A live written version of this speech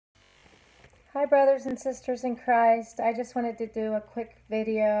Hi, brothers and sisters in Christ. I just wanted to do a quick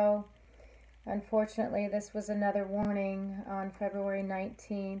video. Unfortunately, this was another warning on February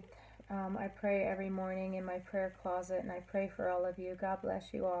 19th. I pray every morning in my prayer closet, and I pray for all of you. God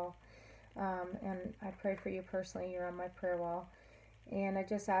bless you all. And I pray for you personally. You're on my prayer wall. And I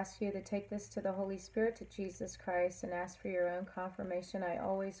just ask you to take this to the Holy Spirit, to Jesus Christ, and ask for your own confirmation. I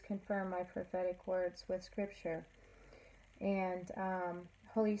always confirm my prophetic words with Scripture. And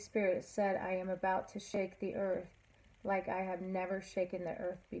Holy Spirit said, I am about to shake the earth like I have never shaken the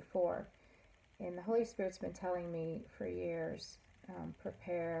earth before. And the Holy Spirit's been telling me for years,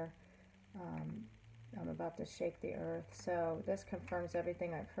 prepare, I'm about to shake the earth. So this confirms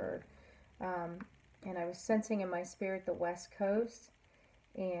everything I've heard. And I was sensing in my spirit the West Coast,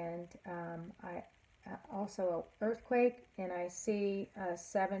 and I also an earthquake, and I see a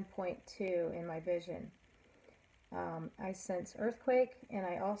 7.2 in my vision. I sense earthquake, and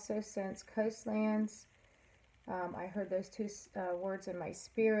I also sense coastlands. I heard those two words in my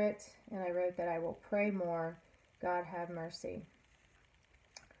spirit, and I wrote that I will pray more. God have mercy.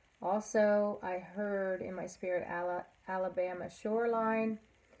 Also, I heard in my spirit Alabama shoreline,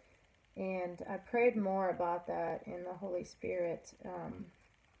 and I prayed more about that, and the Holy Spirit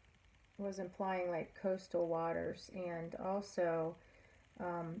was implying like coastal waters, and also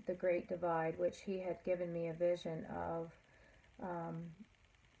the Great Divide, which he had given me a vision of.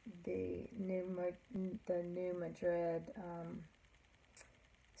 The New Madrid.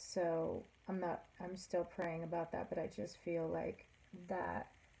 So I'm still praying about that, but I just feel like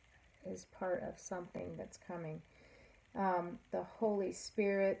that is part of something that's coming. The Holy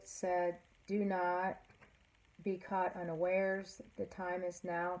Spirit said, do not be caught unawares. The time is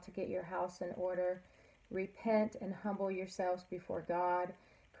now to get your house in order. Repent and humble yourselves before God.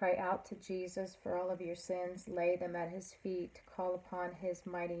 Cry out to Jesus for all of your sins. Lay them at his feet. Call upon his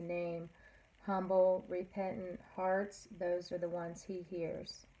mighty name. Humble, repentant hearts, those are the ones he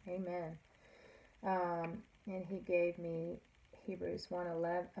hears. Amen. And he gave me Hebrews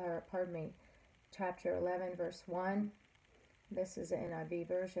 1:11, or pardon me, chapter 11, verse 1. This is an NIV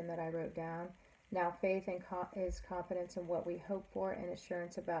version that I wrote down. Now faith is confidence in what we hope for and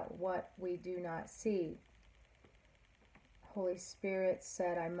assurance about what we do not see. Holy Spirit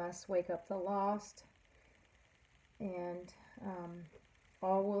said I must wake up the lost, and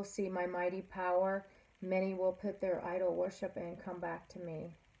all will see my mighty power. Many will put their idol worship and come back to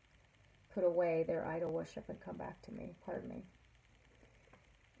me. Put away their idol worship and come back to me. Pardon me.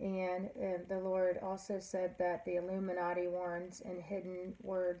 And the Lord also said that the Illuminati warns in hidden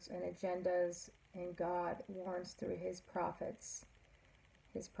words and agendas, and God warns through his prophets,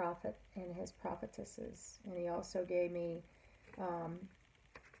 his prophet and his prophetesses. And he also gave me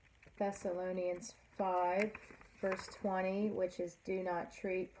Thessalonians 5, verse 20, which is, do not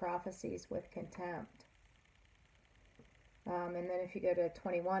treat prophecies with contempt. And then if you go to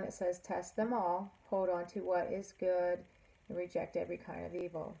 21, it says, test them all, hold on to what is good, and reject every kind of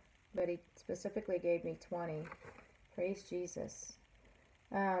evil. But he specifically gave me 20. Praise Jesus.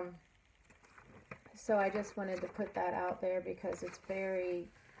 So I just wanted to put that out there because it's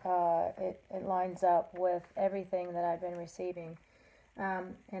very, it lines up with everything that I've been receiving.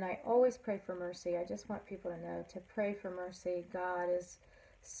 And I always pray for mercy. I just want people to know to pray for mercy. God is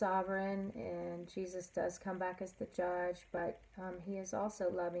sovereign, and Jesus does come back as the judge, but he is also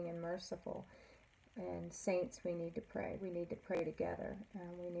loving and merciful. And saints, we need to pray. We need to pray together,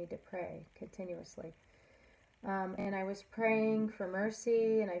 and we need to pray continuously. And I was praying for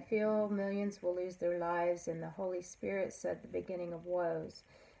mercy, and I feel millions will lose their lives, and the Holy Spirit said the beginning of woes.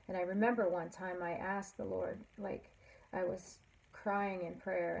 And I remember one time I asked the Lord, like I was crying in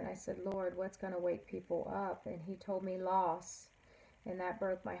prayer, and I said, Lord, what's going to wake people up? And he told me loss, and that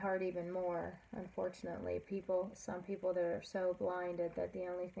broke my heart even more. Unfortunately, some people that are so blinded that the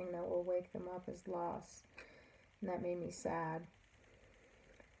only thing that will wake them up is loss, and that made me sad.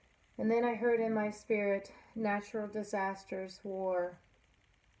 And then I heard in my spirit natural disasters, war,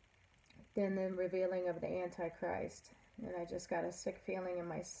 then the revealing of the Antichrist. And I just got a sick feeling in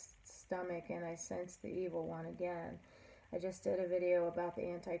my stomach, and I sensed the evil one again. I just did a video about the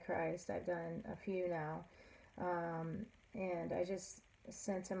Antichrist. I've done a few now. And I just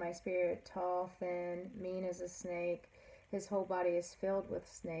sense in my spirit, tall, thin, mean as a snake. His whole body is filled with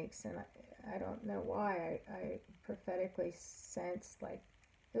snakes, and I don't know why. I prophetically sense like,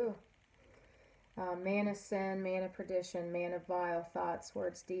 ugh. Man of sin, man of perdition, man of vile thoughts,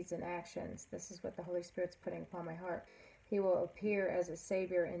 words, deeds, and actions. This is what the Holy Spirit's putting upon my heart. He will appear as a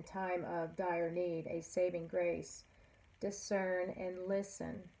Savior in time of dire need, a saving grace. Discern and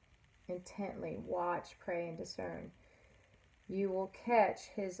listen intently. Watch, pray, and discern. You will catch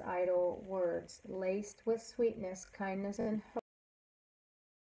his idle words, laced with sweetness, kindness, and